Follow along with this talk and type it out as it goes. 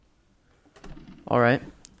All right.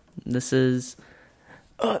 This is...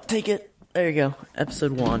 take it. There you go.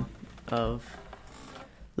 Episode 1 of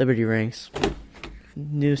Liberty Rings.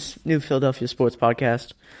 New Philadelphia sports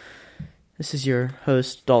podcast. This is your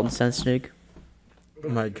host, Dalton Sensenig.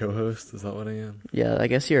 My co-host? Is that what I am? Yeah, I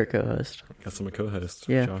guess you're a co-host. I guess I'm a co-host.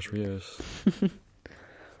 Yeah. Josh Rios.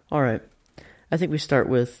 All right. I think we start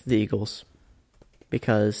with the Eagles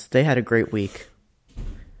because they had a great week.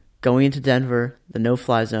 Going into Denver, the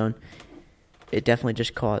no-fly zone, it definitely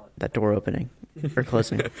just caught that door opening or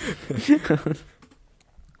closing.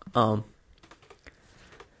 I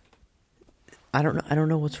don't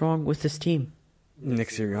know what's wrong with this team. Nick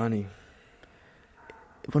Sirianni.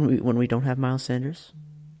 When we don't have Miles Sanders,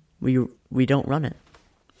 we don't run it.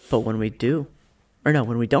 But when we do,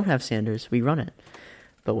 when we don't have Sanders, we run it.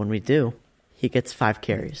 But when we do, he gets 5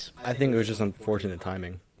 carries. I think it was just unfortunate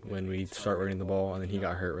timing when we start running the ball and then he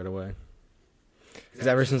got hurt right away. Because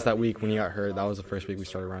ever since that week when he got hurt, that was the first week we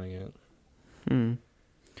started running it.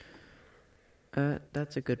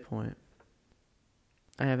 That's a good point.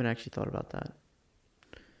 I haven't actually thought about that.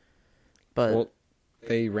 But well,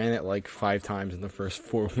 they ran it like 5 times in the first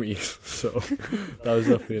 4 weeks, so that was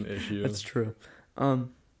definitely an issue. That's true.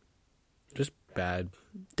 Just bad.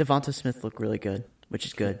 Devonta Smith looked really good, which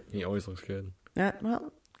is good. He always looks good.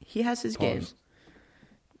 Well, he has his games.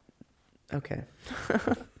 Okay.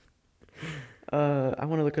 I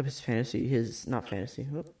want to look up his fantasy. Not fantasy.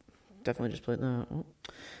 Oh, definitely just played that. Oh.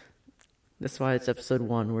 That's why it's episode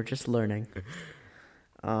 1. We're just learning.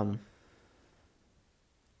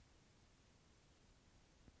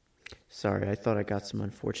 Sorry, I thought I got some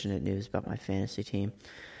unfortunate news about my fantasy team.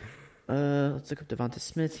 Let's look up Devonta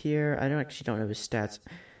Smith here. I don't know his stats.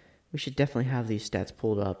 We should definitely have these stats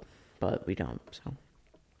pulled up, but we don't. So,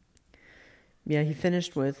 yeah, he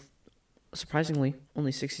finished with, surprisingly,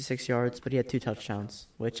 only 66 yards, but he had 2 touchdowns,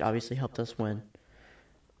 which obviously helped us win.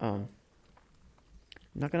 I'm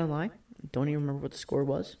not going to lie. Don't even remember what the score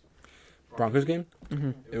was. Broncos game?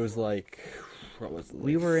 Mm-hmm. It was like, what was it?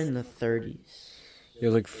 We were in the 30s. It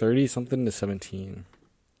was like 30-something to 17,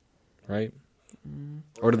 right?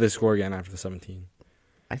 Or did they score again after the 17?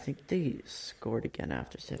 I think they scored again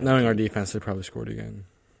after 17. Knowing our defense, they probably scored again.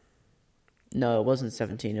 No, it wasn't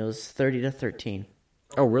 17. It was 30-13.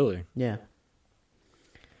 Oh, really? Yeah.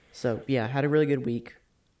 So, yeah, had a really good week.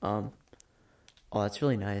 That's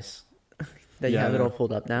really nice that you have it all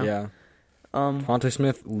pulled up now. Yeah. Devonta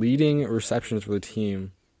Smith leading receptions for the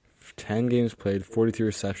team. 10 games played, 42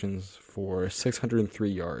 receptions for 603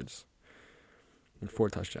 yards and 4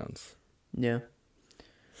 touchdowns. Yeah.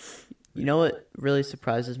 You know what really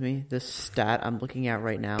surprises me? This stat I'm looking at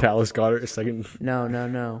right now. Dallas Goedert is second.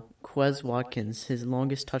 No. Quez Watkins, his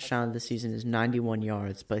longest touchdown of the season is 91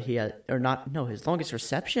 yards, but his longest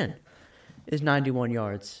reception is 91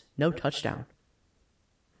 yards. No touchdown.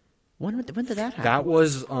 When did that happen? That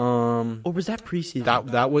was or was that preseason?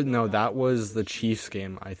 That was the Chiefs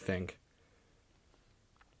game, I think.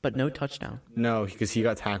 But no touchdown. No, because he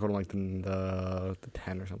got tackled on like the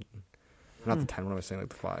 10 or something. Not the 10, what am I saying, like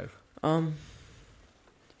the 5.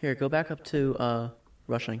 Here, go back up to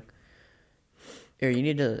rushing. Here, you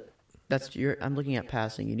need to I'm looking at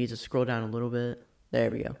passing. You need to scroll down a little bit. There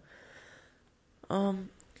we go. What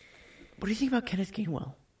do you think about Kenneth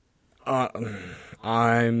Gainwell?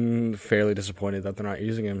 I'm fairly disappointed that they're not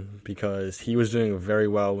using him because he was doing very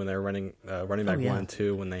well when they were running back 1 and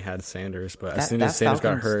 2 when they had Sanders. But as soon as Sanders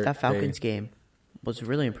got hurt, that Falcons game was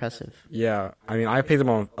really impressive. Yeah, I mean, I picked him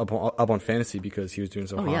up on fantasy because he was doing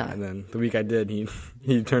so hot. Yeah. And then the week I did,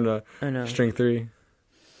 he turned a string 3.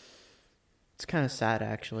 It's kind of sad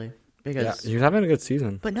actually because he was having a good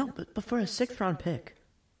season. But for a 6th round pick,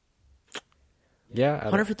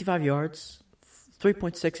 155 yards,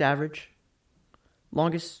 3.6 average.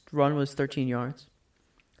 Longest run was 13 yards.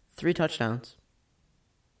 3 touchdowns.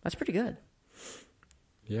 That's pretty good.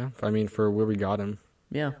 Yeah, I mean, for where we got him.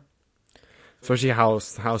 Yeah. Especially how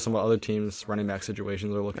some other teams' running back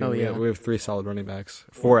situations are looking. Oh, yeah. We have 3 solid running backs.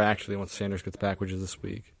 4, actually, once Sanders gets back, which is this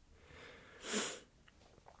week.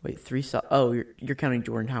 Wait, 3 Oh, you're counting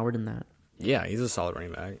Jordan Howard in that? Yeah, he's a solid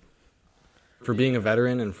running back. For being a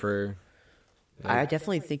veteran and for... I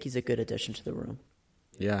definitely think he's a good addition to the room.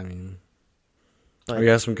 Yeah, I mean... we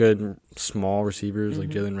got some good small receivers like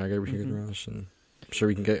Jalen Reagor we can rush, and I'm sure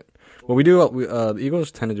we can get. Well, we do. The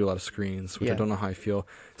Eagles tend to do a lot of screens, which I don't know how I feel,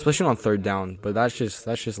 especially on 3rd down. But that's just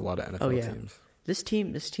a lot of NFL teams. This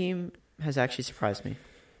team has actually surprised me.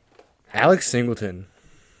 Alex Singleton.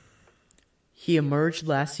 He emerged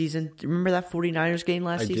last season. Remember that 49ers game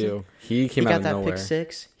last season? I do. He came out of nowhere. He got that pick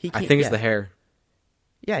 6. I think it's the hair.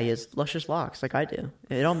 Yeah, he has luscious locks like I do.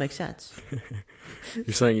 It all makes sense.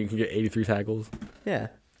 You're saying you can get 83 tackles? Yeah.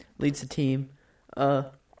 Leads the team.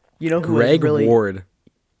 You know who Greg really... Ward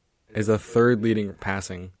is the third leading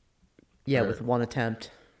passing. Yeah, with one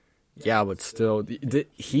attempt. Yeah, but still,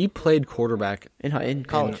 he played quarterback in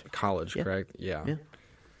college. Yeah. Correct? Yeah.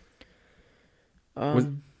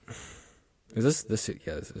 Is this year?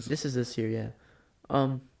 Yeah, This is this year. Yeah.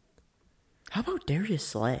 How about Darius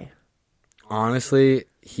Slay? Honestly,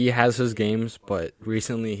 he has his games, but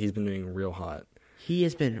recently he's been doing real hot. He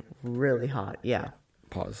has been really hot. Yeah.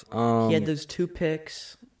 Pause. He had those 2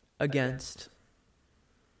 picks against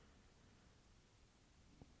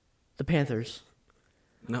the Panthers.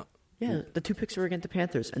 No. Yeah, the 2 picks were against the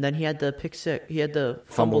Panthers, and then he had the pick 6. He had the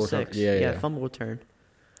fumble 6. Yeah, fumble return,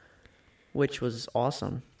 which was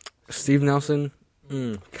awesome. Steve Nelson,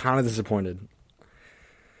 kind of disappointed.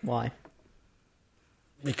 Why?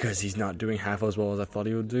 Because he's not doing half as well as I thought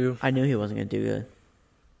he would do. I knew he wasn't going to do good.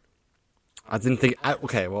 I didn't think... I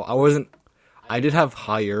wasn't... I did have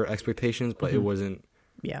higher expectations, but it wasn't...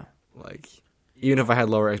 Yeah. Like, even if I had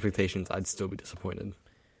lower expectations, I'd still be disappointed.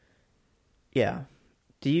 Yeah.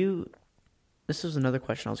 This was another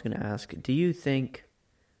question I was going to ask. Do you think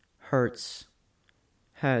Hurts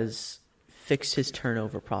has fixed his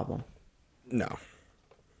turnover problem? No.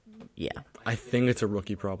 Yeah. I think it's a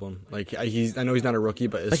rookie problem. Like, I know he's not a rookie,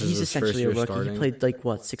 but this is he's his essentially first year a rookie. starting. He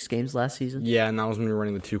played, 6 games last season? Yeah, and that was when we were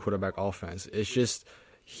running the 2-quarterback offense. It's just,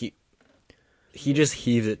 he just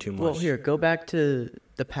heaves it too much. Well, here, go back to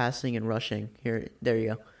the passing and rushing. Here, there you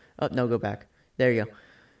go. Oh, no, go back. There you go.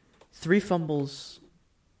 3 fumbles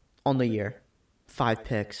on the year, 5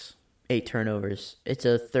 picks, 8 turnovers. It's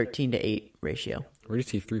a 13-8 ratio. Where do you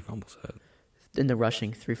see 3 fumbles at? In the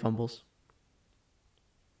rushing, 3 fumbles.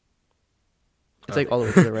 It's like all the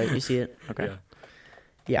way to the right. You see it? Okay.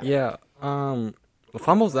 Yeah. Yeah. The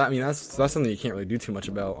fumbles, that's something you can't really do too much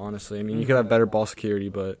about, honestly. I mean, you could have better ball security,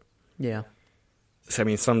 but... Yeah. I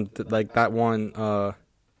mean, like that one...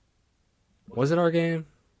 was it our game?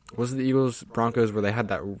 Was it the Eagles-Broncos where they had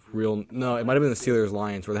that real... No, it might have been the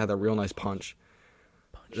Steelers-Lions where they had that real nice punch.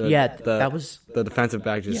 That was... The defensive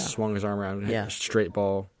back just swung his arm around and hit a straight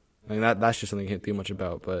ball. I mean, that's just something you can't do much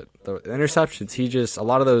about. But the interceptions, a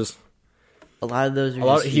lot of those...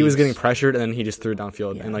 he was getting pressured, and then he just threw it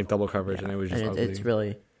downfield in like double coverage, and it was just ugly. It's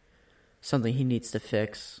really something he needs to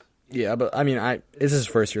fix. Yeah, but I mean, this is his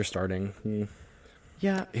first year starting.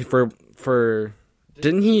 Yeah.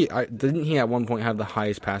 Didn't he at one point have the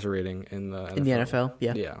highest passer rating in the NFL? In the NFL?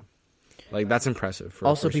 Yeah. Yeah. Like, that's impressive.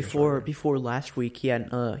 Also, before last week, he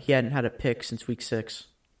hadn't had a pick since week 6,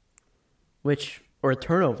 or a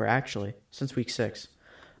turnover actually since week 6.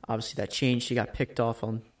 Obviously, that changed. He got picked off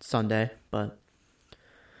on Sunday, but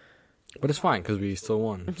it's fine because we still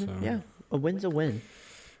won. So. Yeah, a win's a win.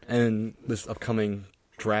 And this upcoming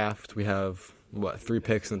draft, we have 3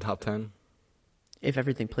 picks in the top 10. If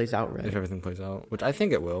everything plays out right. If everything plays out, which I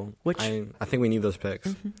think it will. I think we need those picks.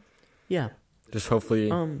 Mm-hmm. Yeah. Just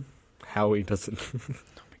hopefully Howie doesn't. Oh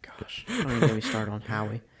my gosh! Don't even get me started on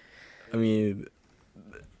Howie. I mean,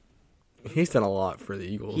 he's done a lot for the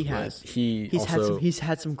Eagles. He has. He's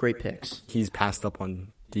had some great picks. He's passed up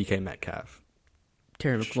on DK Metcalf,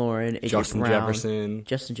 Terry McLaurin,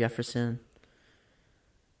 Justin Jefferson.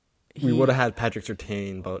 We would have had Patrick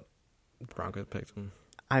Surtain, but the Broncos picked him.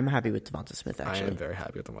 I'm happy with Devonta Smith, actually. I am very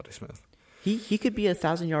happy with Devonta Smith. He could be a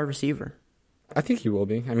 1,000-yard receiver. I think he will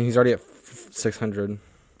be. I mean, he's already at 600.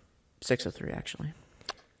 603, actually.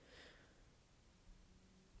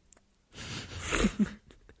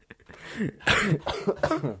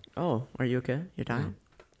 Oh, are you okay? You're dying?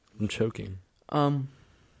 I'm choking.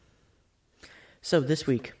 So this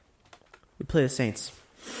week, we play the Saints.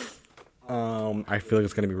 I feel like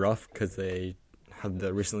it's going to be rough because they have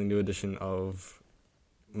the recently new addition of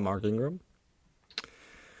Mark Ingram.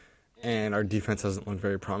 And our defense hasn't looked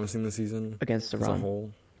very promising this season. Against the run. As a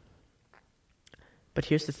whole. But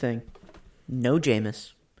here's the thing. No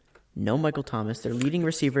Jameis. No Michael Thomas. Their leading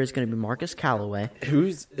receiver is going to be Marcus Callaway.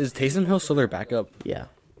 Is Taysom Hill still their backup? Yeah.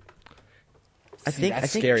 I think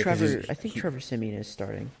Trevor Siemian is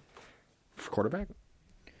starting. For quarterback?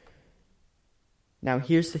 Now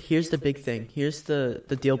here's the big thing. Here's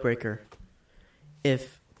the deal breaker.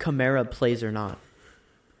 If Kamara plays or not.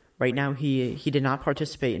 Right now he did not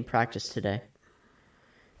participate in practice today.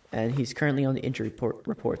 And he's currently on the injury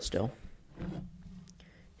report still.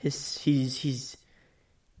 He's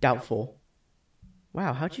doubtful.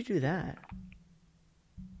 Wow, how'd you do that?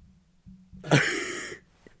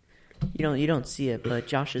 You don't see it, but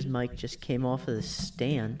Josh's mic just came off of the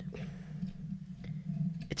stand.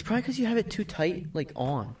 It's probably because you have it too tight, like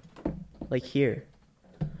here.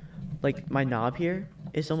 Like, my knob here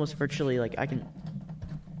is almost virtually, like, I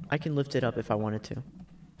can lift it up if I wanted to.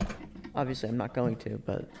 Obviously, I'm not going to,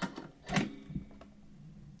 but...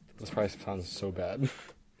 This probably sounds so bad.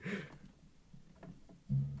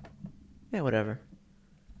 Yeah, whatever.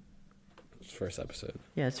 It's first episode.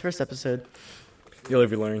 Yeah, it's first episode. You'll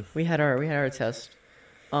live, you learn. We had our test.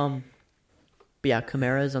 But yeah,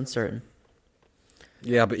 Kamara is uncertain.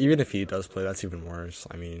 Yeah, but even if he does play, that's even worse.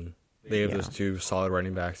 I mean, they have those two solid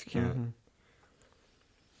running backs. You can't.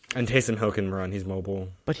 Mm-hmm. And Taysom Hill can run. He's mobile.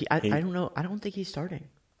 But I don't know. I don't think he's starting.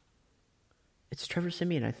 It's Trevor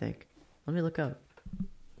Siemian, I think. Let me look up.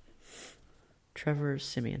 Trevor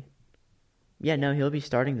Siemian. Yeah, no, he'll be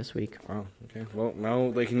starting this week. Oh, okay. Well,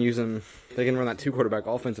 now they can use him. They can run that 2-quarterback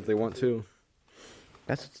offense if they want to.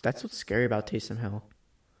 That's what's scary about Taysom Hill.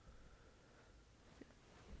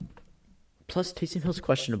 Plus, Taysom Hill's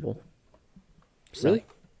questionable. So, really?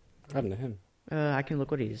 What happened to him? I can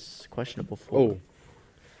look what he's questionable for. Oh,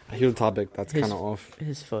 here's a topic that's kind of off.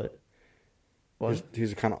 His foot. What?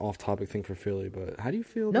 Here's a kind of off-topic thing for Philly, but how do you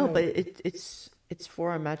feel? No, about... but it's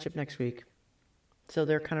for our matchup next week, so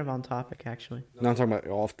they're kind of on topic actually. No, I'm talking about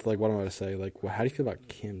off. Like, what am I going to say? Like, how do you feel about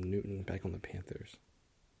Cam Newton back on the Panthers?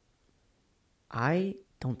 I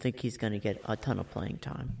don't think he's going to get a ton of playing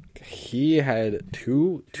time. He had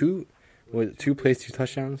two plays, 2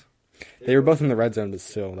 touchdowns. They were both in the red zone, but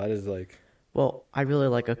still, that is like... Well, I really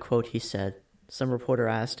like a quote he said. Some reporter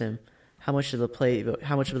asked him, how much of the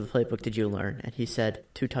playbook did you learn? And he said,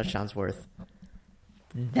 2 touchdowns worth.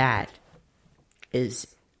 That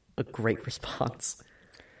is a great response.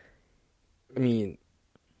 I mean,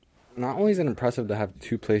 not only is it impressive to have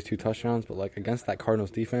 2 plays, 2 touchdowns, but like against that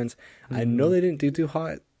Cardinals defense, I know they didn't do too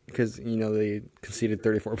hot because, they conceded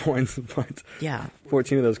 34 points, but yeah,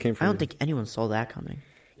 14 of those came from... I don't think anyone saw that coming.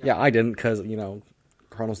 Yeah, I didn't because,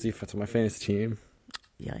 Cardinals defense on my fantasy team.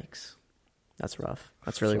 Yikes. That's rough.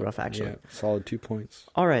 That's really rough, actually. Yeah, solid 2 points.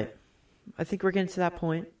 All right. I think we're getting to that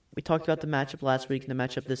point. We talked about the matchup last week and the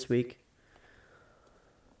matchup this week.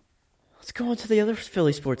 Let's go on to the other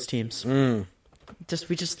Philly sports teams. We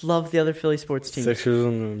just love the other Philly sports teams. Sixers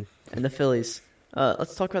and the Phillies.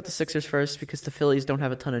 Let's talk about the Sixers first because the Phillies don't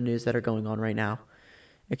have a ton of news that are going on right now,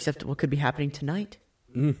 except what could be happening tonight.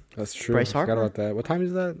 That's true. Bryce Harper. I forgot about that. What time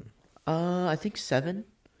is that? I think 7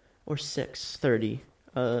 or 6:30.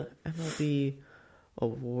 MLB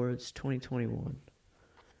Awards 2021.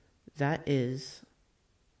 That is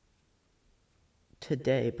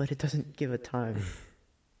today, but it doesn't give a time.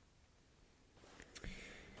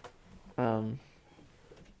 But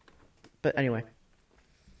anyway,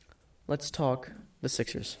 let's talk the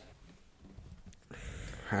Sixers.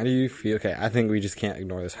 How do you feel? Okay, I think we just can't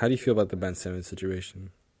ignore this. How do you feel about the Ben Simmons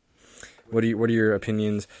situation? What are your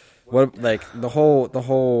opinions? What the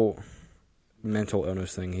whole mental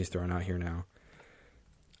illness thing he's throwing out here now?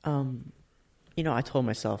 I told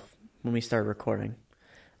myself when we started recording,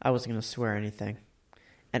 I wasn't going to swear anything,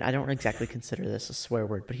 and I don't exactly consider this a swear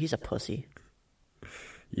word, but he's a pussy.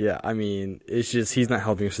 Yeah, I mean, it's just he's not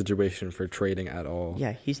helping the situation for trading at all.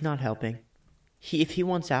 Yeah, he's not helping. If he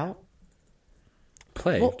wants out,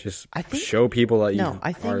 show people that you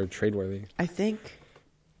are tradeworthy. I think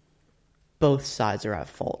both sides are at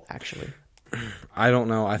fault, actually. I don't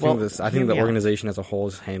know. I think the organization as a whole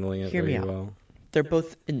is handling it very well. They're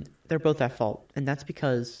both at fault, and that's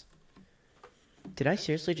because. Did I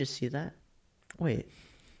seriously just see that? Wait,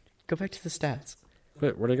 go back to the stats.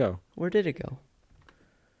 Wait, where'd it go? Where did it go?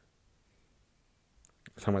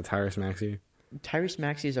 Talking about Tyrese Maxey. Tyrese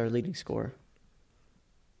Maxey is our leading scorer.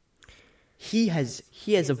 He has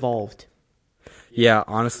evolved. Yeah,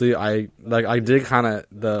 honestly, I did kind of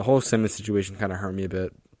the whole Simmons situation kind of hurt me a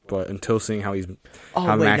bit, but until seeing how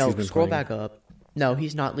Maxey's been scroll playing. Back up. No,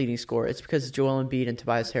 he's not leading scorer. It's because Joel Embiid and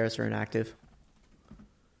Tobias Harris are inactive.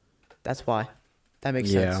 That's why. That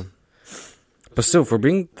makes sense. But still, for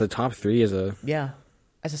being the top 3 as a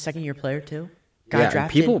second-year player too.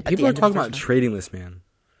 Drafted people are talking about trading this man.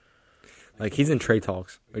 Like, he's in trade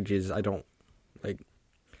talks, which is I don't like.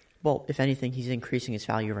 Well, if anything, he's increasing his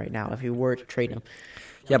value right now. If you were to trade him.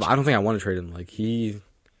 Yeah, but I don't think I want to trade him. Like, he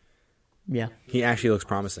actually looks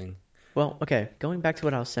promising. Well, okay, going back to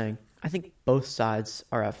what I was saying, I think both sides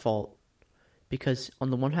are at fault because on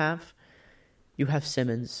the one half, you have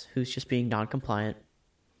Simmons, who's just being non-compliant,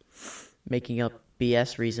 making up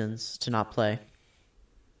BS reasons to not play.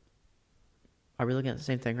 Are we looking at the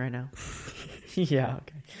same thing right now? Yeah,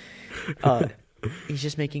 okay. He's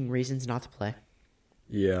just making reasons not to play.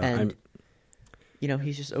 Yeah. And,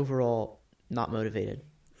 he's just overall not motivated,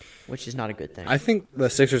 which is not a good thing. I think the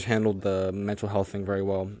Sixers handled the mental health thing very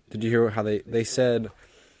well. Did you hear how they said...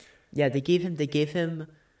 Yeah, they gave him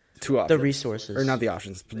 2 options. The resources. Or not the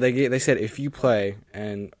options. But they said if you play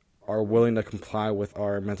and are willing to comply with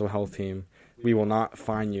our mental health team, we will not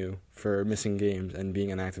fine you for missing games and being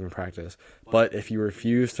inactive in practice. But if you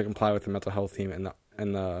refuse to comply with the mental health team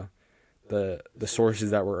and the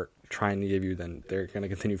sources that we're trying to give you, then they're going to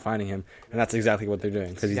continue fining him. And that's exactly what they're doing.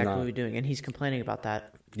 That's exactly what we're doing. And he's complaining about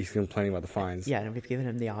that. He's complaining about the fines. Yeah, and we've given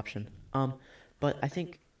him the option. But I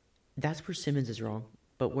think that's where Simmons is wrong.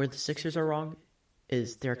 But where the Sixers are wrong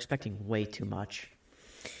is they're expecting way too much.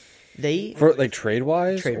 For like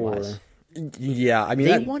trade-wise? Trade-wise. Yeah, I mean...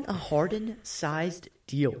 They want a Harden-sized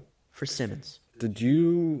deal for Simmons. That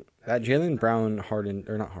Jaylen Brown Harden...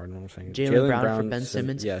 Or not Harden, what am I saying? Jaylen Brown for Ben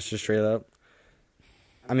Simmons? Yeah, it's just straight up.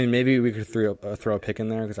 I mean, maybe we could throw a pick in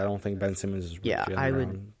there because I don't think Ben Simmons is... Yeah,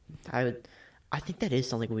 I think that is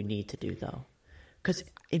something we need to do, though. Because,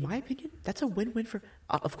 in my opinion, that's a win-win for...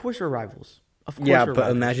 of course we're rivals. Of course yeah,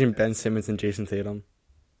 but imagine Ben Simmons and Jason Tatum.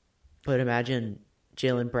 But imagine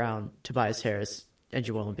Jaylen Brown, Tobias Harris, and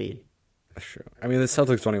Joel Embiid. That's true. I mean, the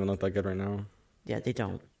Celtics don't even look that good right now. Yeah, they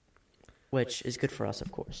don't. Which is good for us,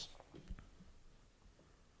 of course.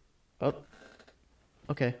 Oh.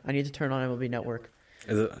 Okay, I need to turn on MLB Network.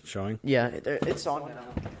 Is it showing? Yeah, it's on now.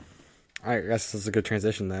 I guess that's a good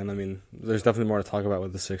transition then. I mean, there's definitely more to talk about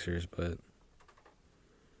with the Sixers, but...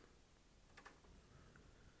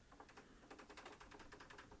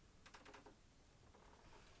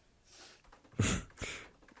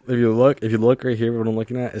 If you look right here, what I'm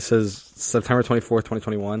looking at, it says September 24th,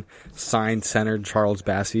 2021, signed center Charles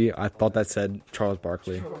Bassey. I thought that said Charles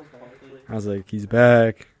Barkley. I was like, he's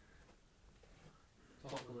back.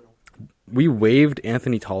 We waived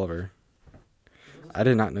Anthony Tolliver. I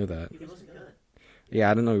did not know that. Yeah,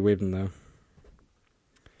 I didn't know we waived him, though.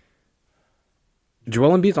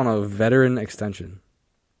 Joel Embiid's on a veteran extension.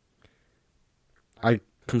 I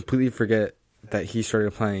completely forget that he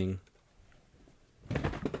started playing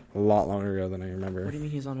a lot longer ago than I remember. What do you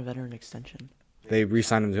mean he's on a veteran extension? They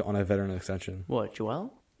re-signed him on a veteran extension. What,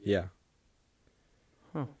 Joel? Yeah.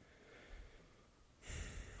 Huh.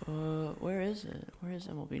 Where is it? Where is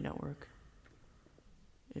MLB Network?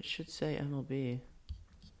 It should say MLB.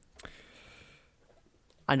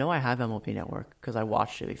 I know I have MLB Network because I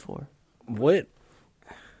watched it before. What?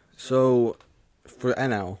 So, for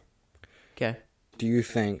NL, okay, do you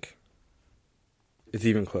think it's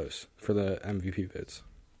even close for the MVP bids?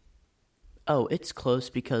 Oh, it's close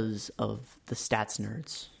because of the stats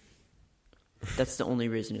nerds. That's the only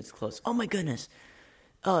reason it's close. Oh my goodness.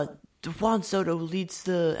 Juan Soto leads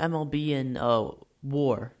the MLB in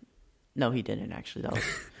WAR. No, he didn't actually. That was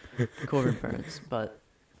Corbin Burns. But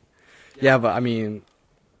yeah, but I mean,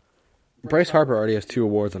 Bryce Harper already has 2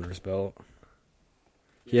 awards under his belt.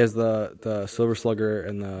 He has the Silver Slugger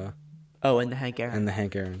and the and the Hank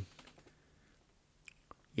Aaron.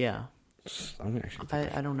 Yeah.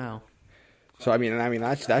 I don't know. So I mean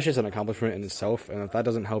that's just an accomplishment in itself, and if that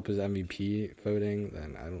doesn't help his MVP voting,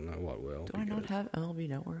 then I don't know what will. Do I not have MLB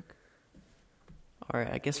Network? All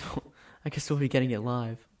right, I guess we'll be getting it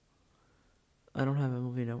live. I don't have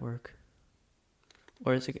MLB Network.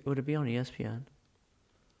 Or would it be on ESPN?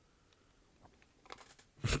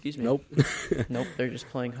 Excuse me. Nope. Nope, they're just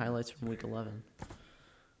playing highlights from Week 11.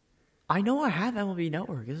 I know I have MLB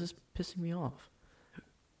Network. This is pissing me off.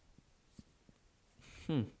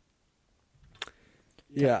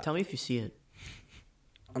 Yeah. Tell me if you see it.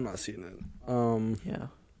 I'm not seeing it. Yeah.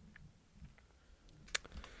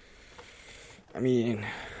 I mean,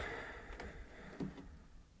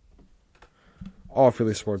 all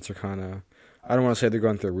Philly sports are kind of... I don't want to say they're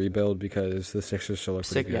going through a rebuild because the Sixers still look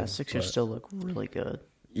pretty good. Yeah, Sixers still look really good.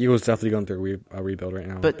 Eagles definitely going through a rebuild right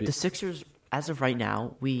now. But the Sixers, as of right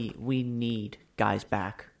now, we need guys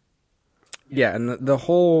back. Yeah, and the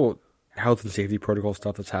whole health and safety protocol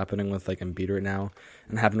stuff that's happening with like Embiid right now,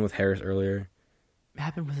 and happened with Harris earlier. It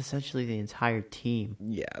happened with essentially the entire team.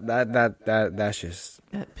 Yeah, that's just...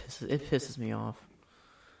 It pisses me off.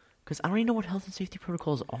 Because I don't even know what health and safety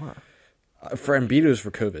protocols are. For Embiid, it was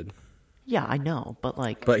for COVID. Yeah, I know, but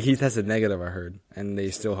like... But he tested negative, I heard, and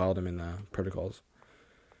they still held him in the protocols.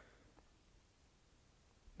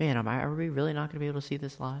 Man, are we really not going to be able to see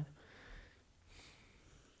this live?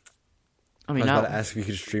 I mean, I was about to ask if you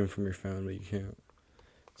could stream from your phone, but you can't.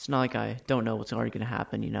 It's not like I don't know what's already going to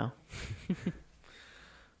happen, you know?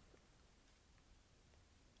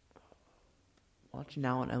 Watch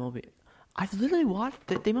now on MLB. I've literally watched...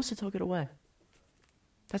 They must have took it away.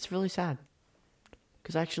 That's really sad.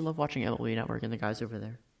 Because I actually love watching MLB Network and the guys over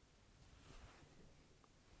there.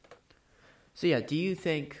 So yeah, do you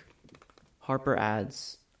think Harper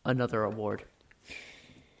adds another award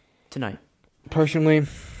tonight? Personally,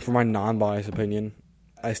 for my non-biased opinion,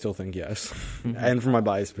 I still think yes. And for my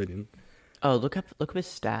biased opinion. Oh, look up his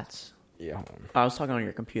stats. Yeah, hold on. I was talking on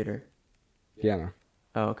your computer. Yeah, no.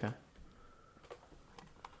 Oh, okay.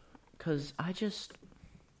 Because I just...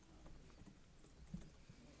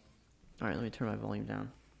 All right, let me turn my volume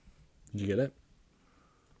down. Did you get it?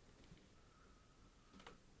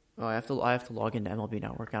 Oh, I have to log into MLB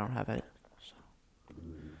Network. I don't have it.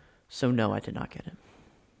 So no, I did not get it.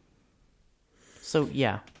 So,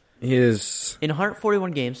 yeah. He is... In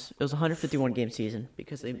 141 games, it was a 151 game season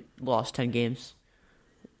because they lost 10 games.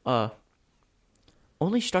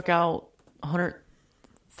 Only struck out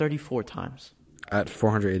 134 times. At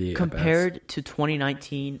 488 compared to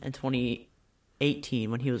 2019 and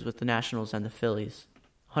 2018 when he was with the Nationals and the Phillies.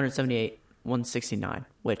 178, 169,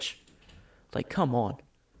 which, like, come on.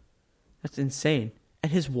 That's insane.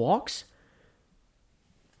 And his walks,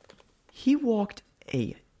 he walked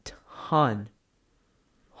a ton.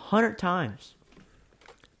 100 times.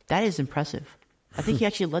 That is impressive. I think he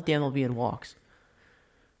actually led the MLB in walks.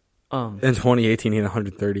 In 2018, he had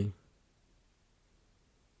 130.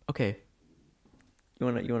 Okay. You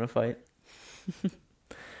wanna fight?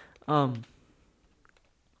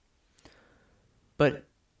 But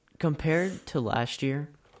compared to last year,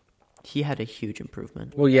 he had a huge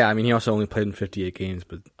improvement. Well, yeah, I mean, he also only played in 58 games,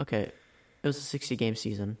 but... Okay, it was a 60-game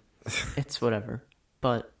season. It's whatever.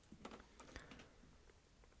 But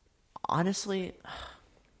honestly,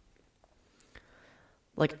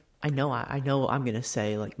 like, I know I'm gonna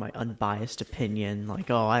say, like, my unbiased opinion, like,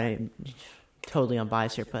 oh, I'm totally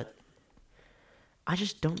unbiased here, but I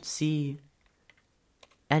just don't see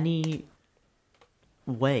any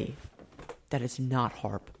way that it's not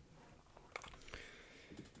Harp.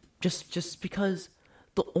 Just because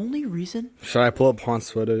the only reason... Should I pull up Juan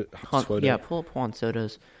Soto? Yeah, pull up Juan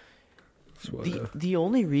Soto's. The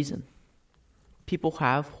only reason people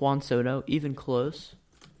have Juan Soto even close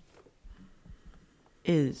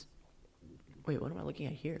is... Wait, what am I looking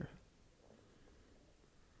at here?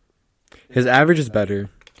 His average is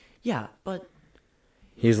better. Yeah, but...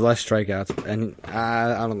 He's less strikeouts, and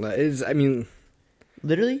I don't know.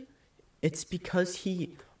 Literally, it's because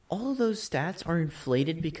all of those stats are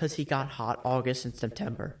inflated because he got hot August and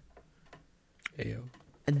September. Ayo.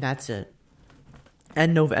 And that's it.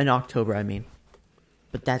 And October, I mean.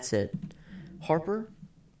 But that's it. Harper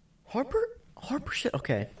should...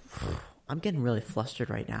 Okay. I'm getting really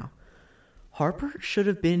flustered right now. Harper should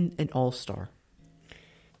have been an all-star.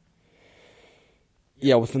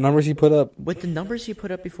 Yeah, with the numbers he put up. With the numbers he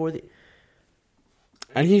put up before the...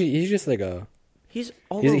 And he's just like a... He's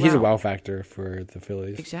a wow factor for the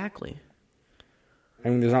Phillies. Exactly. I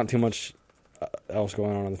mean, there's not too much else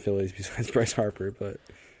going on the Phillies besides Bryce Harper, but...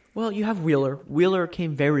 Well, you have Wheeler. Wheeler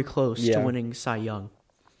came very close to winning Cy Young.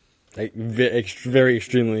 Like, very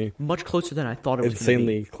extremely... Much closer than I thought it was going to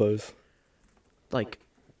be. Insanely close. Like,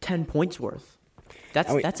 10 points worth.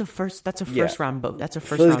 That's a first round vote. That's a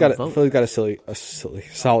first Philly's round vote. Philly's got a silly,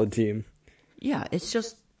 solid team. Yeah, it's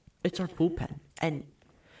our bullpen. And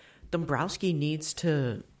Dombrowski needs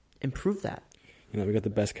to improve that. We got the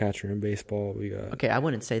best catcher in baseball. Okay, I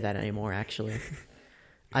wouldn't say that anymore, actually.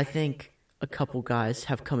 I think a couple guys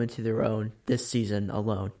have come into their own this season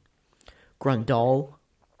alone. Grandal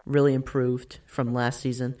really improved from last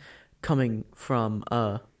season, coming from...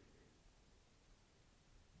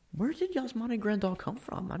 Where did Yasmani Grandal come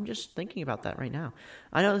from? I'm just thinking about that right now.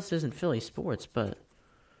 I know this isn't Philly sports, but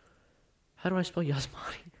how do I spell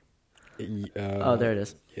Yasmani? Oh, there it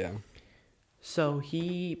is. Yeah. So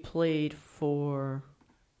he played for...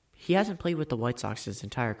 He hasn't played with the White Sox his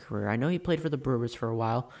entire career. I know he played for the Brewers for a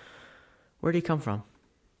while. Where did he come from?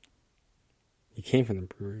 He came from the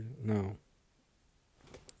Brewers. No.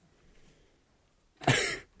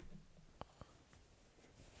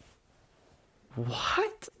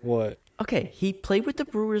 What? What? Okay, he played with the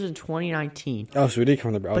Brewers in 2019. Oh, so he did come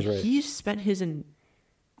from the Brewers, right? But he spent and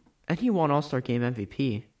he won All-Star Game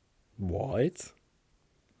MVP. What?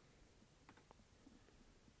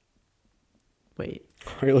 Wait.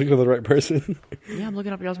 Are you looking at the right person? Yeah, I'm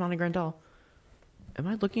looking up Yasmani Grandal. Am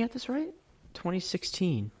I looking at this right?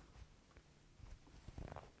 2016.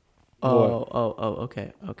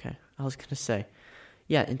 Okay. I was going to say.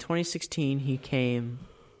 Yeah, in 2016, he came...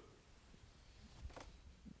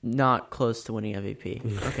 not close to winning MVP.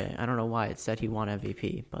 Okay, I don't know why it said he won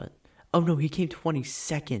MVP, but... Oh, no, he came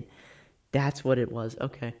 22nd. That's what it was.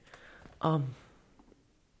 Okay.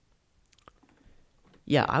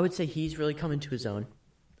 Yeah, I would say he's really come into his own.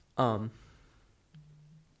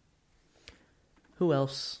 Who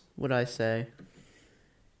else would I say?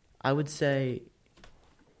 I would say...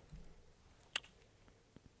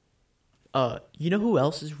 you know who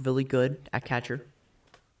else is really good at catcher?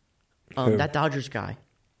 That Dodgers guy,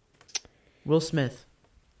 Will Smith.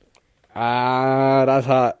 That's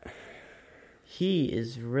hot. He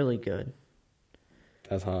is really good.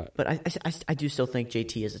 That's hot. But I do still think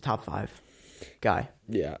JT is a top 5 guy.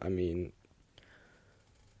 Yeah, I mean,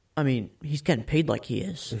 he's getting paid like he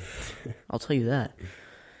is. I'll tell you that.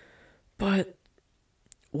 But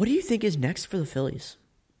what do you think is next for the Phillies?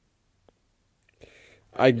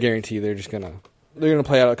 I guarantee they're gonna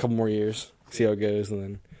play out a couple more years, see how it goes, and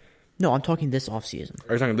then. No, I'm talking this offseason.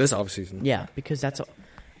 Are you talking this offseason? Yeah, because I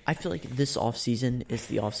feel like this offseason is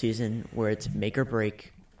the offseason where it's make or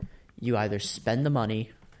break. You either spend the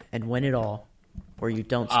money and win it all, or you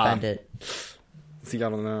don't spend it. See, I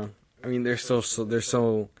don't know. I mean, they're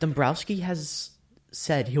so. Dombrowski has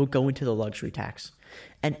said he'll go into the luxury tax,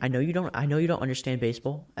 and I know you don't understand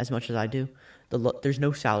baseball as much as I do. There's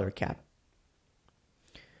no salary cap,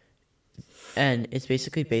 and it's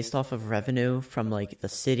basically based off of revenue from like the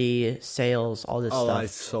city, sales, all this stuff. Oh,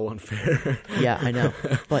 that's so unfair. Yeah, I know.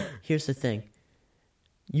 But here's the thing: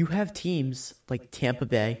 you have teams like Tampa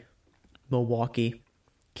Bay, Milwaukee,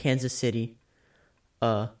 Kansas City.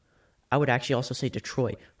 I would actually also say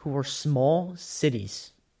Detroit, who are small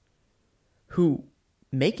cities who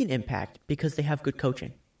make an impact because they have good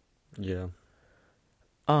coaching. Yeah.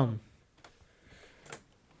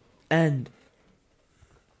 And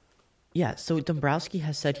yeah, so Dombrowski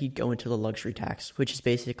has said he'd go into the luxury tax, which is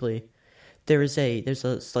basically there's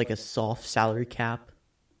like a soft salary cap,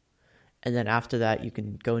 and then after that you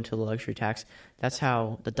can go into the luxury tax. That's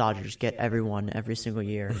how the Dodgers get everyone every single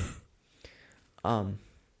year.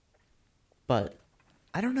 But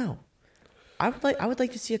I don't know. I would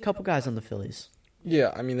like to see a couple guys on the Phillies.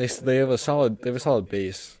 Yeah, I mean they have a solid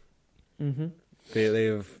base. Mm-hmm. They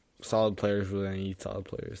have solid players where they need solid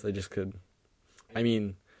players. They just could. I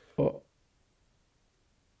mean.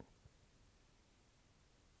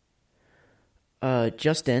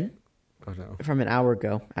 Just in. Oh no. From an hour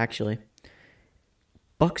ago, actually.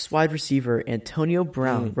 Bucks wide receiver Antonio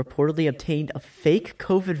Brown reportedly obtained a fake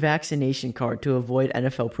COVID vaccination card to avoid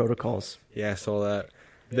NFL protocols. Yeah, I saw that.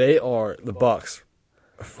 They are the Bucks.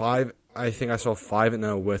 I think I saw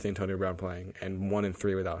 5-0 with Antonio Brown playing, and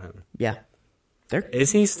 1-3 without him. Yeah,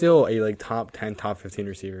 is he still a top 10, top 15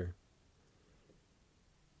 receiver?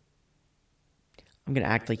 I'm gonna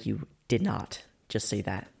act like you did not just say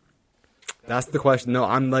that. That's the question. No,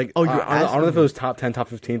 I'm like, I don't know if it was top 10, top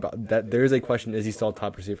 15, but there is a question: is he still a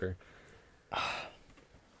top receiver?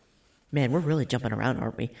 Man, we're really jumping around,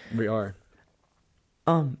 aren't we? We are.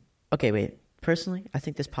 Okay, wait. Personally, I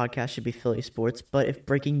think this podcast should be Philly sports, but if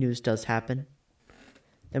breaking news does happen,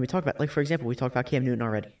 then we talk about, like, for example, we talked about Cam Newton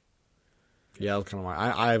already. Yeah, that's kind of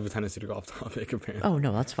why. I have a tendency to go off topic, apparently. Oh,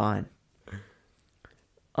 no, that's fine.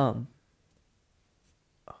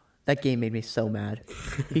 That game made me so mad.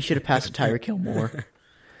 He should have passed to Tyreek Hill more.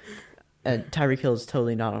 And Tyreek Hill is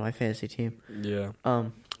totally not on my fantasy team. Yeah.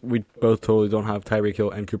 We both totally don't have Tyreek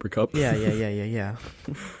Hill and Cooper Kupp. Yeah.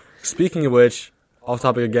 Speaking of which, off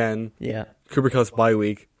topic again. Yeah. Cooper Kupp's bye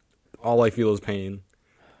week. All I feel is pain.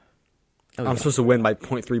 I'm supposed to win by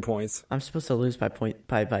 0.3 points. I'm supposed to lose by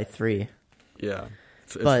 3. Yeah.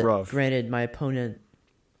 It's but rough. Granted, my opponent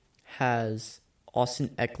has Austin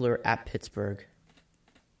Eckler at Pittsburgh.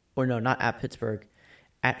 Or no, not at Pittsburgh.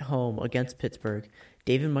 At home against Pittsburgh.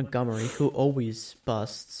 David Montgomery, who always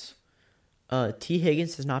busts. T.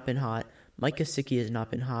 Higgins has not been hot. Mike Gesicki has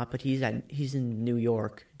not been hot, but he's in New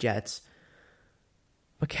York Jets.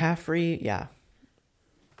 McCaffrey, yeah.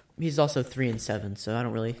 He's also 3-7, so I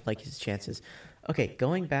don't really like his chances. Okay,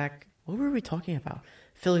 going back, what were we talking about?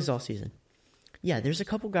 Phillies all season. Yeah, there's a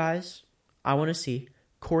couple guys I want to see.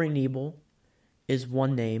 Corey Nebel is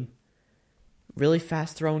one name. Really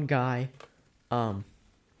fast throwing guy.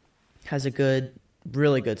 Has a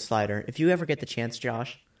really good slider. If you ever get the chance,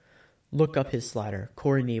 Josh, look up his slider.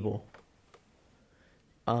 Corey Nebel.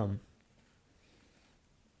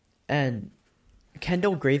 And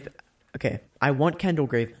Kendall Graveman. Okay, I want Kendall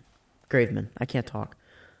Graveman. I can't talk.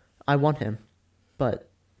 I want him. But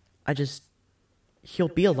he'll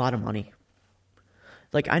be a lot of money.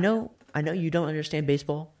 Like, I know you don't understand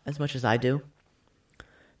baseball as much as I do.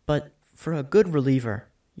 But for a good reliever,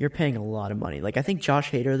 you're paying a lot of money. Like, I think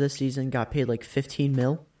Josh Hader this season got paid like $15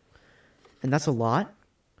 million. And that's a lot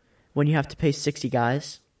when you have to pay 60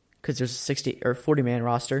 guys because there's a 60 or 40-man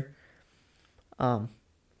roster. But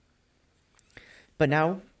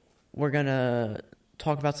now we're going to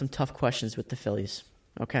talk about some tough questions with the Phillies,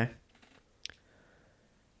 okay?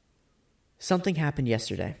 Something happened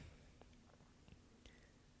yesterday.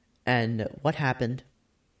 And what happened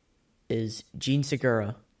is Gene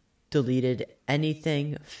Segura deleted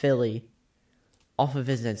anything Philly off of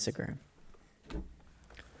his Instagram.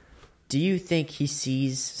 Do you think he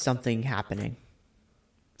sees something happening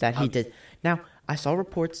that he did? Now, I saw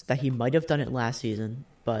reports that he might have done it last season,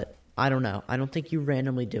 but I don't know. I don't think you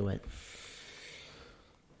randomly do it.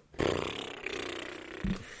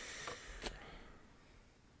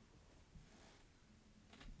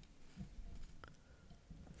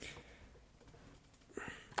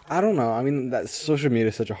 I don't know. I mean, that social media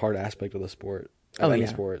is such a hard aspect of the sport. Of any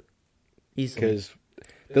sport. Easily. Because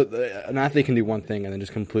an athlete can do one thing and then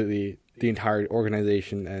just completely, the entire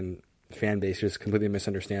organization and fan base just completely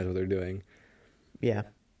misunderstands what they're doing. Yeah.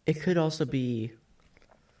 It could also be,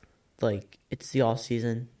 like, it's the off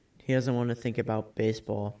season. He doesn't want to think about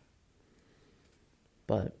baseball.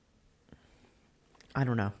 But, I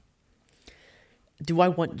don't know. Do I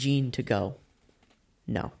want Gene to go?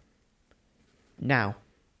 No. Now,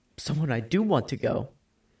 someone I do want to go,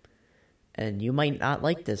 and you might not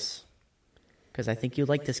like this, because I think you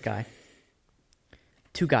like this guy.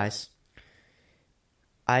 2 guys.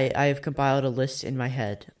 I have compiled a list in my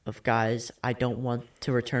head of guys I don't want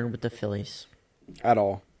to return with the Phillies. At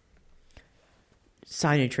all.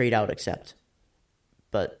 Sign and trade out, except.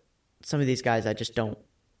 But some of these guys I just don't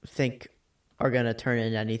think are going to turn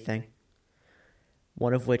into anything.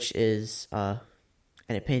 One of which is, and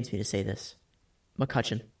it pains me to say this,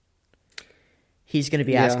 McCutchen. He's going to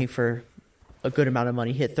be asking for a good amount of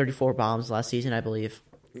money. He hit 34 bombs last season, I believe.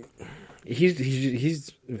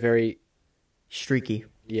 He's very streaky.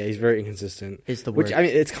 Yeah, he's very inconsistent. Is the word. Which, I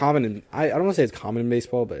mean, it's common in... I don't want to say it's common in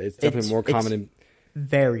baseball, but it's definitely more common in...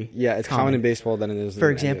 Very Yeah, it's common in baseball than it is For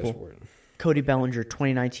in example, any other sport. Cody Bellinger,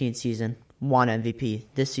 2019 season, won MVP.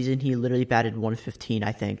 This season, he literally batted 115,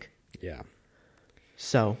 I think. Yeah.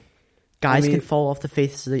 So, guys can fall off the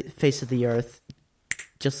face of the earth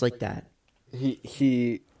just like that.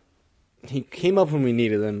 He came up when we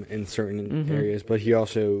needed him in certain areas, but he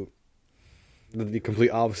also... the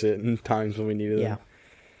complete opposite in times when we needed him.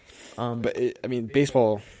 But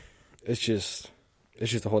baseball, it's just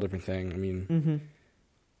a whole different thing. I mean,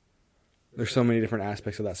 there's so many different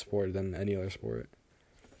aspects of that sport than any other sport.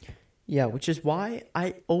 Yeah, which is why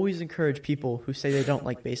I always encourage people who say they don't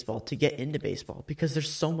like baseball to get into baseball, because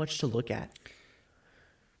there's so much to look at.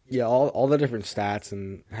 Yeah, all the different stats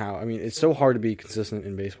and how, I mean, it's so hard to be consistent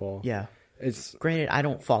in baseball. Yeah. It's granted, I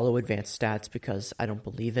don't follow advanced stats because I don't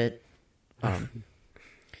believe it.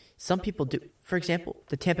 Some people do. For example,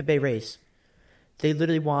 the Tampa Bay Rays. They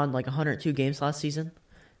literally won like 102 games last season.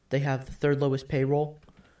 They have the 3rd lowest payroll.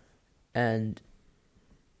 And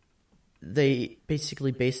they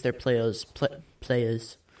basically base their players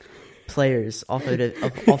off of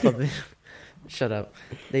it. Shut up.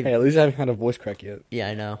 Hey, at least I haven't had a voice crack yet. Yeah,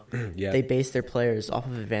 I know. Yeah. They base their players off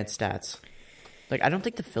of advanced stats. Like, I don't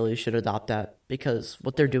think the Phillies should adopt that, because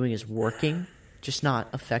what they're doing is working, just not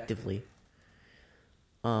effectively.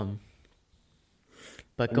 But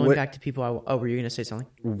going back to people, were you going to say something?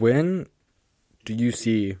 When do you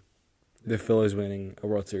see the Phillies winning a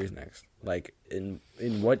World Series next? Like, in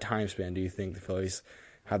what time span do you think the Phillies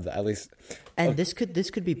have at least? And this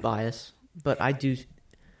could be bias, but I do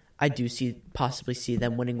possibly see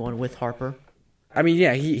them winning one with Harper. I mean,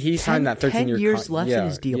 yeah, he signed that 13-year 10 years left in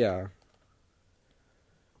his deal. Yeah.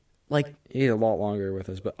 Like, he's a lot longer with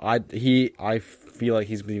us, but I feel like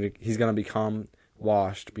he's gonna become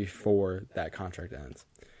washed before that contract ends.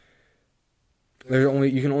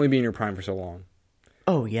 You can only be in your prime for so long.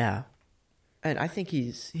 Oh yeah, and I think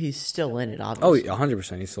he's still in it. Obviously. Oh,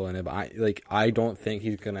 100%, he's still in it. But I don't think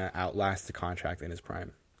he's gonna outlast the contract in his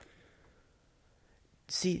prime.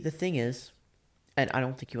 See, the thing is, and I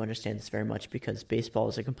don't think you understand this very much because baseball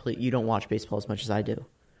is you don't watch baseball as much as I do.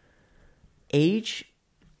 Age,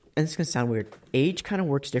 and this is gonna sound weird. Age kind of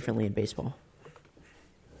works differently in baseball.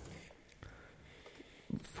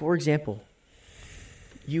 For example,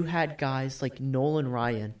 you had guys like Nolan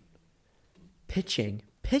Ryan pitching,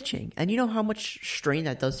 and you know how much strain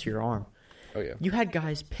that does to your arm. Oh, yeah. You had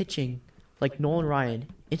guys pitching like Nolan Ryan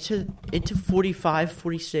into 45,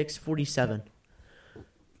 46, 47.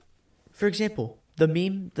 For example, the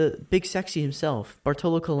meme, the big sexy himself,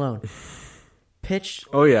 Bartolo Colon, pitched.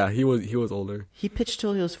 Oh, yeah, he was older. He pitched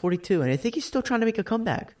till he was 42, and I think he's still trying to make a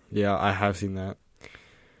comeback. Yeah, I have seen that.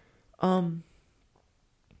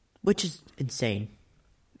 Which is insane.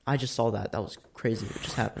 I just saw that. That was crazy what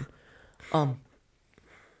just happened.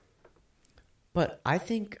 But I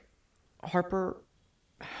think Harper,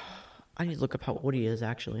 I need to look up how old he is,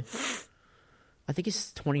 actually. I think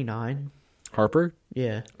he's 29. Harper?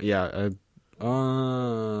 Yeah. Yeah.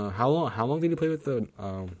 How long did he play with the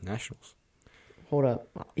Nationals? Hold up.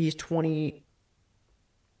 He's 28?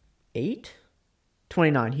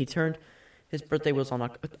 29. His birthday was on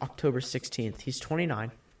October 16th. He's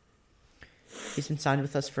 29. He's been signed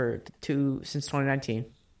with us since 2019.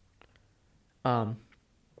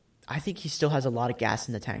 I think he still has a lot of gas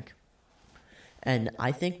in the tank. And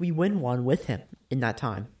I think we win one with him in that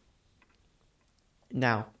time.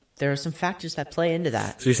 Now, there are some factors that play into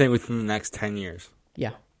that. So you're saying within the next 10 years?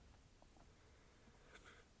 Yeah.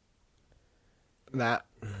 I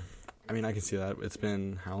can see that. It's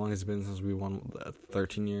been, how long has it been since we won?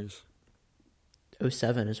 13 years?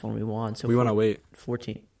 07 is when we won. So we won 08.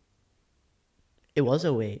 14. It was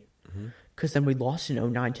 08. Because then we lost in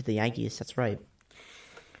 09 to the Yankees. That's right.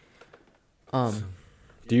 Do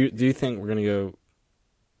you think we're gonna go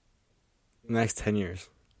the next 10 years?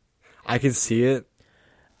 I can see it.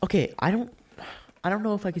 Okay, I don't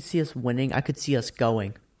know if I could see us winning. I could see us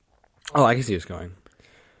going. Oh, I can see us going.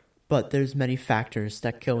 But there's many factors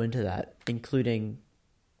that go into that, including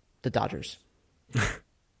the Dodgers.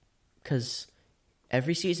 Because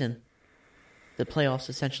every season, the playoffs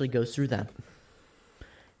essentially goes through them.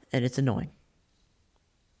 And it's annoying.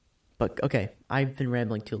 But, okay, I've been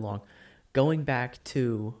rambling too long. Going back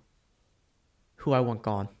to who I want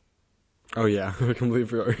gone. Oh, yeah. I completely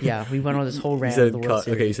forgot. Yeah, we went on this whole rant of the World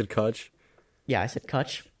Series. Okay, you said Kutch? Yeah, I said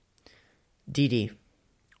Kutch. DD.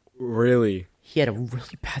 Really? He had a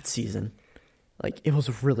really bad season. Like, it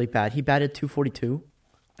was really bad. He batted 242,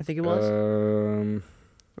 I think it was.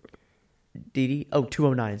 DD? Oh,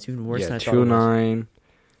 209. It's even worse than I thought it was. 209.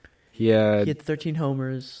 He had 13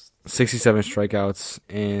 homers. 67 strikeouts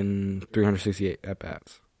and 368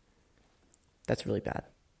 at-bats. That's really bad.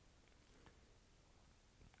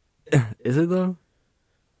 Is it, though?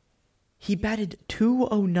 He batted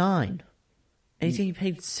 209. And he's getting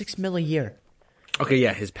paid $6 million a year. Okay,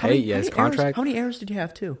 yeah, his pay, his contract. How many errors did he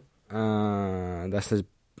have, too? That's his...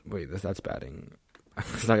 Wait, that's batting.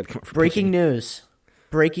 It's not gonna come for Breaking pitching. news.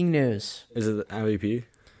 Breaking news. Is it the MVP?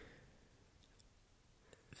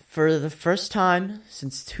 For the first time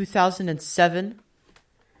since 2007,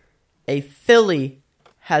 a Philly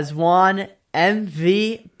has won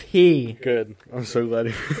MVP. Good. I'm so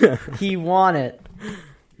glad he won it.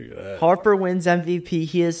 Harper wins MVP.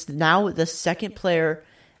 He is now the second player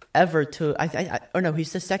ever to...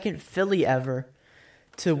 he's the second Philly ever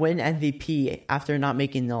to win MVP after not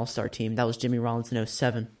making the All-Star team. That was Jimmy Rollins in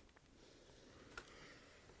 2007.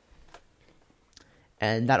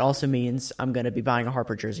 And that also means I'm going to be buying a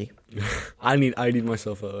Harper jersey. I need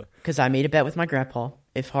myself a... Because I made a bet with my grandpa.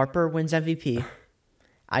 If Harper wins MVP...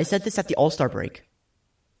 I said this at the All-Star break.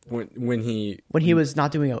 When he was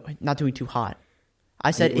not doing too hot.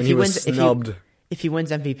 I said if he wins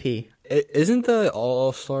MVP. Isn't the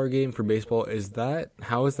All-Star game for baseball,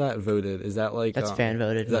 how is that voted? Is that like... That's fan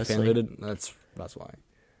voted. Is that fan voted? That's why.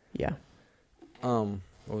 Yeah. What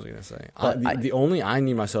was I going to say? I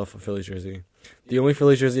need myself a Phillies jersey. The only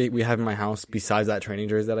Phillies jersey we have in my house, besides that training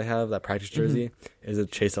jersey that I have, that practice jersey, is a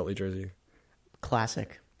Chase Utley jersey.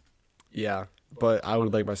 Classic. Yeah, but I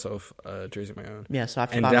would like myself a jersey of my own. Yeah, so I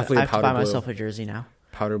have to buy myself a jersey now.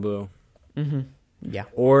 Powder blue. Mm-hmm. Yeah.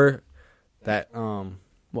 Or that... Well,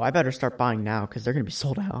 I better start buying now because they're going to be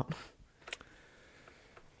sold out.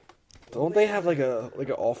 Don't they have like a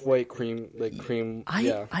off-white cream,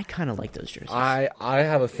 I kind of like those jerseys. I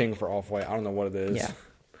have a thing for off-white. I don't know what it is. Yeah.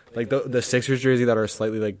 Like the Sixers jersey that are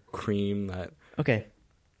slightly like cream that... Okay.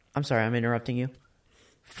 I'm sorry, I'm interrupting you.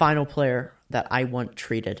 Final player that I want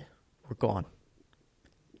traded. We're gone.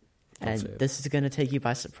 And this is going to take you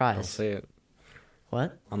by surprise. Don't say it.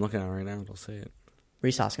 What? I'm looking at it right now. Don't say it.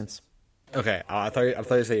 Rhys Hoskins. Okay. I thought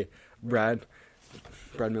you'd say Brad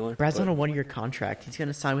Miller. Brad's on a 1-year contract. He's going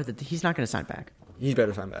to sign with it. He's not going to sign back. He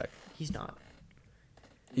better sign back. He's not.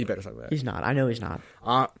 He better sign back. He's not. I know he's not.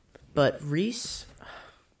 But Rhys...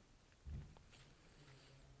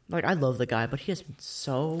 Like, I love the guy, but he has been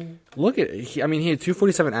so... Look at it. He had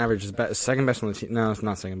 247 average. Second best on the team. No, it's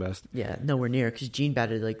not second best. Yeah, nowhere near, because Gene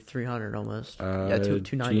batted like 300 almost.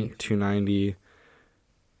 290. 290.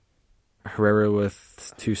 Herrera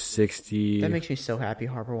with 260. That makes me so happy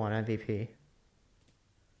Harper won MVP.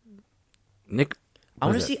 Nick... I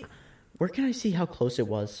want to see... Where can I see how close it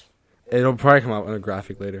was? It'll probably come out in a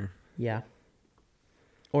graphic later. Yeah.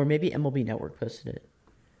 Or maybe MLB Network posted it.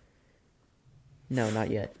 No,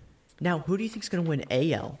 not yet. Now, who do you think is going to win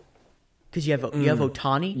AL? Because you have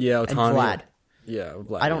Ohtani, and Vlad. Yeah,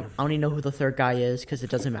 Vlad. I don't even know who the third guy is because it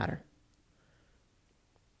doesn't matter.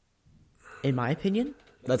 In my opinion,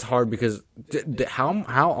 that's hard because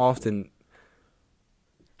how often?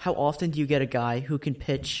 How often do you get a guy who can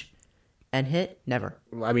pitch and hit? Never.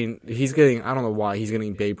 I mean, he's getting. I don't know why he's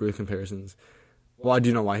getting Babe Ruth comparisons. Well, I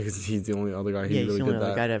do know why because he's the only other guy. He's the only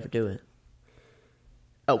other guy to ever do it.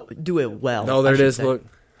 Oh, do it well. Oh, there it is. Look.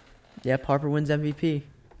 Yep, Harper wins MVP.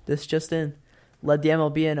 This just in. Led the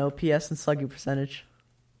MLB in OPS and slugging percentage.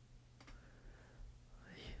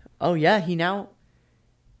 Oh, yeah, he now...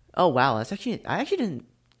 Oh, wow. I actually didn't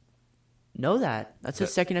know that. That's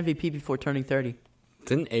his second MVP before turning 30.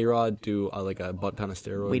 Didn't A-Rod do like a butt ton of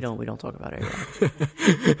steroids? We don't talk about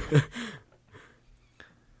A-Rod.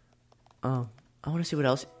 I want to see what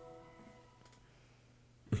else...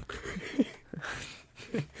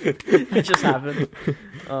 It just happened.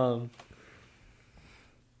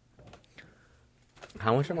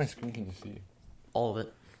 How much of my screen can you see? All of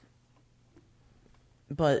it.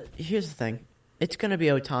 But here's the thing. It's going to be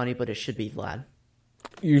Ohtani, but it should be Vlad.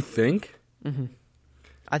 You think? Mm-hmm.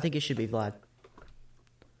 I think it should be Vlad.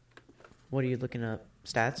 What are you looking up?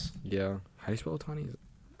 Stats? Yeah. How do you spell Ohtani?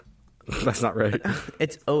 That's not right.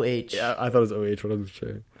 It's O-H. Yeah, I thought it was O-H, but I wasn't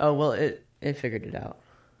sure. Oh, well, it figured it out.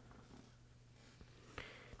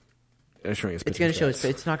 It's showing it's going to show his...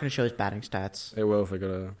 It's not going to show his batting stats. It will if I go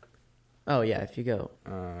to... Oh, yeah, if you go.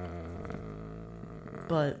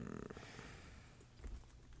 But...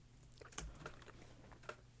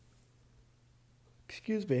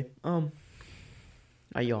 Excuse me.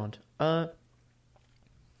 I yawned. Yeah,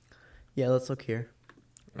 let's look here.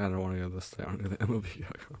 I don't want to go to this. I want to go to the MLB.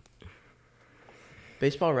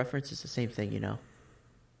 Baseball Reference is the same thing, you know.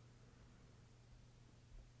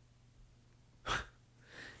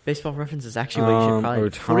 Baseball Reference is actually what you should probably...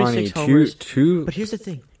 Ohtani, 46 homers. Two. But here's the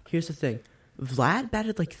thing. Vlad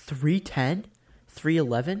batted like 310,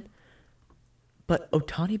 311, but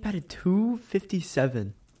Ohtani batted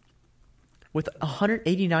 257 with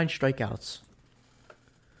 189 strikeouts.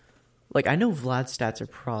 Like, I know Vlad's stats are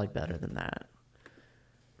probably better than that.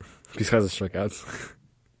 Besides the strikeouts?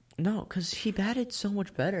 No, because he batted so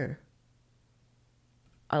much better.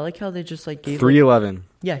 I like how they just like gave 311.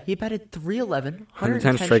 Yeah, he batted 311,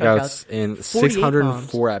 110 strikeouts and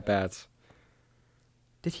 604 at bats.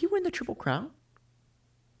 Did he win the Triple Crown?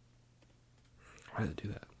 Why did it do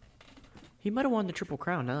that? He might have won the Triple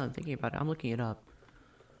Crown. Now that I'm thinking about it, I'm looking it up.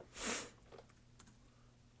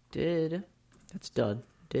 That's done.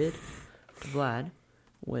 Did Vlad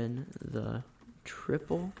win the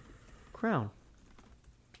Triple Crown?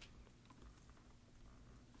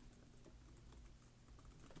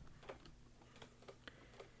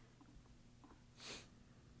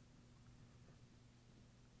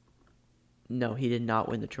 No, he did not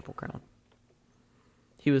win the Triple Crown.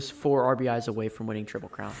 He was 4 RBIs away from winning Triple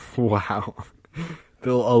Crown. Wow.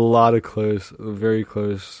 Still a lot of close, very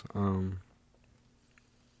close. Bro,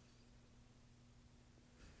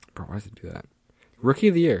 why does it do that? Rookie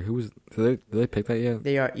of the Year. Who was? Did they pick that yet?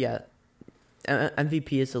 They are, yeah.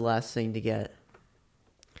 MVP is the last thing to get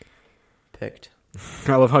picked.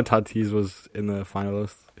 I love how Tatis was in the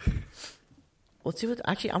finalists. Let's see what.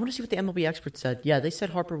 Actually, I want to see what the MLB experts said. Yeah, they said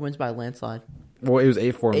Harper wins by a landslide. Well, it was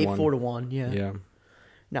 8-4-1. 8-4-1. Yeah. Yeah.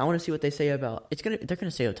 Now I want to see what they say about. They're gonna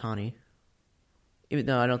say Ohtani. Even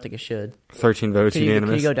though I don't think it should. 13 votes unanimous.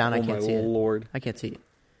 Can you go down? I can't see it. Oh my lord! I can't see it.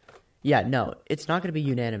 Yeah, no, it's not gonna be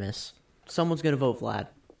unanimous. Someone's gonna vote Vlad.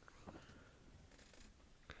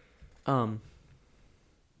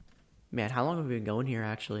 Man, how long have we been going here?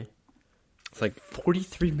 Actually, it's like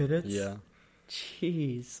 43 minutes. Yeah.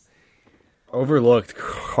 Jeez. Overlooked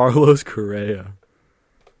Carlos Correa.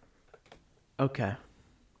 Okay.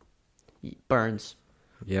 Burns.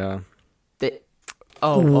 Yeah.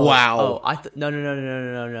 Wow.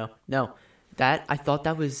 No. That I thought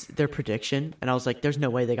that was their prediction, and I was like, "There's no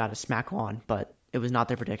way they got a smack on," but it was not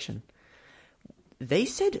their prediction. They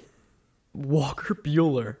said Walker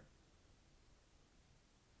Buehler.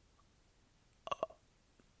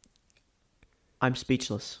 I'm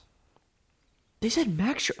speechless. They said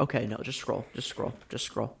Max. Okay, no, just scroll. Just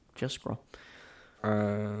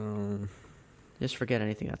forget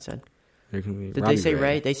anything that said. Did they say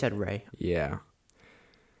Ray? They said Ray. Yeah.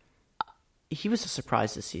 He was a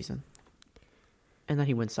surprise this season. And then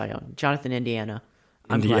he wins Cy Young. Jonathan Indiana.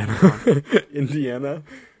 Indiana?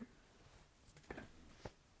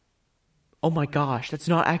 Oh my gosh, that's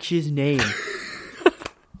not actually his name.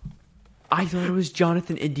 I thought it was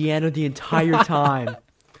Jonathan Indiana the entire time.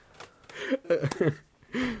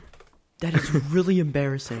 That is really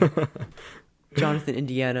embarrassing. Jonathan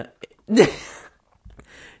Indiana.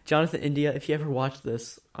 Jonathan India, if you ever watch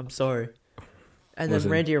this, I'm sorry. And then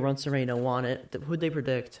Randy Arunzarena won it. Who'd they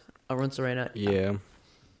predict? Arunzarena? Yeah.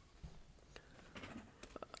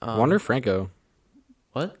 Wander Franco.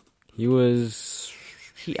 What? He was...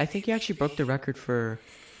 I think he actually broke the record for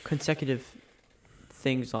consecutive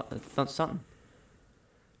things on something.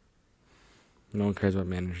 No one cares about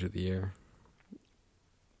Manager of the Year.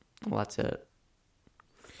 Well, that's it.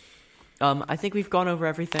 I think we've gone over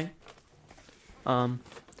everything.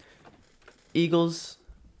 Eagles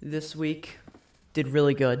this week did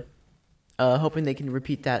really good. Hoping they can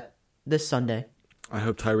repeat that this Sunday. I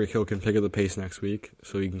hope Tyreek Hill can pick up the pace next week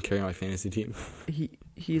so he can carry my fantasy team.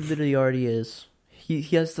 He literally already is. He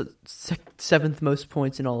has the seventh most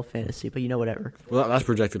points in all of fantasy, but whatever. Well, that's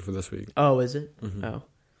projected for this week. Oh, is it? Mm-hmm.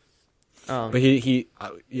 Oh. But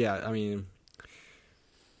yeah, I mean...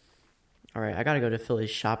 All right, I got to go to Philly's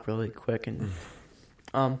shop really quick. And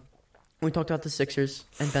we talked about the Sixers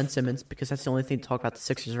and Ben Simmons because that's the only thing to talk about the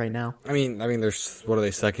Sixers right now. I mean, there's, what are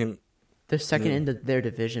they, second? They're second in their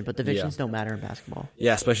division, but divisions don't matter in basketball.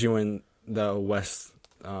 Yeah, especially when the West...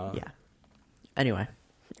 yeah. Anyway.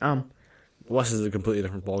 West is a completely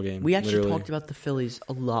different ballgame. We actually talked about the Phillies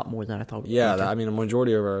a lot more than I thought we would. Yeah, a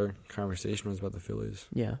majority of our conversation was about the Phillies.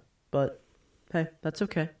 Yeah, but hey, that's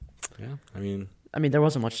okay. Yeah, I mean, there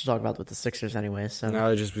wasn't much to talk about with the Sixers anyway. So now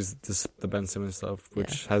it just was the Ben Simmons stuff,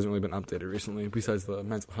 which hasn't really been updated recently, besides the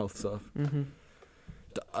mental health stuff. Mm-hmm.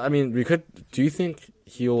 I mean, do you think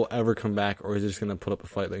he'll ever come back, or is he just going to put up a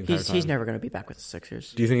fight the entire time? He's never going to be back with the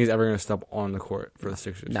Sixers. Do you think he's ever going to step on the court for the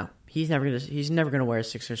Sixers? No, he's never going to wear a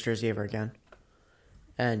Sixers jersey ever again.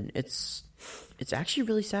 And it's actually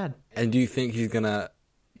really sad. And do you think he's going to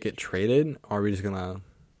get traded, or are we just going to...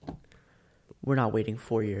 We're not waiting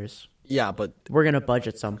 4 years. Yeah, but... We're going to budge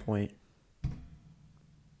at some point.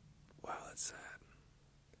 Wow, that's sad.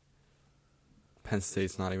 Penn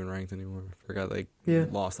State's not even ranked anymore. I forgot,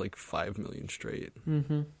 lost 5 million straight.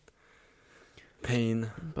 Mm-hmm.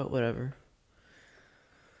 Pain. But whatever.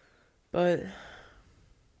 But...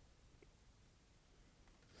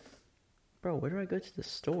 Bro, where do I go to the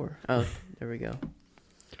store? Oh, there we go.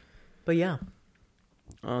 But yeah.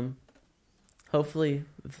 Hopefully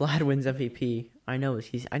Vlad wins MVP. I know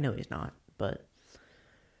he's not, but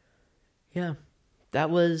yeah. That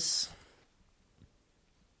was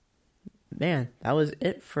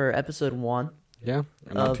it for episode 1. Yeah,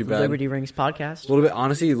 not too bad. Liberty Rings podcast. A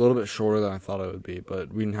little bit shorter than I thought it would be,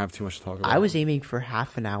 but we didn't have too much to talk about. I was aiming for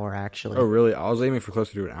half an hour actually. Oh, really? I was aiming for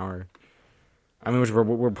closer to an hour. I mean,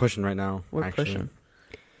 we're pushing right now. We're pushing.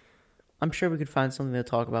 I'm sure we could find something to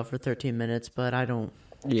talk about for 13 minutes, but I don't.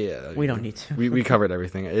 Yeah, we don't need to. we covered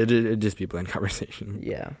everything. It'd just be a bland conversation.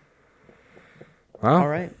 Yeah. Well, all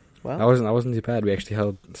right. Well, that wasn't too bad. We actually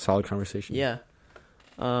held a solid conversation. Yeah.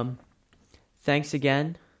 Thanks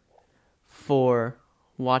again for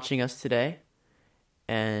watching us today,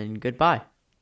 and goodbye.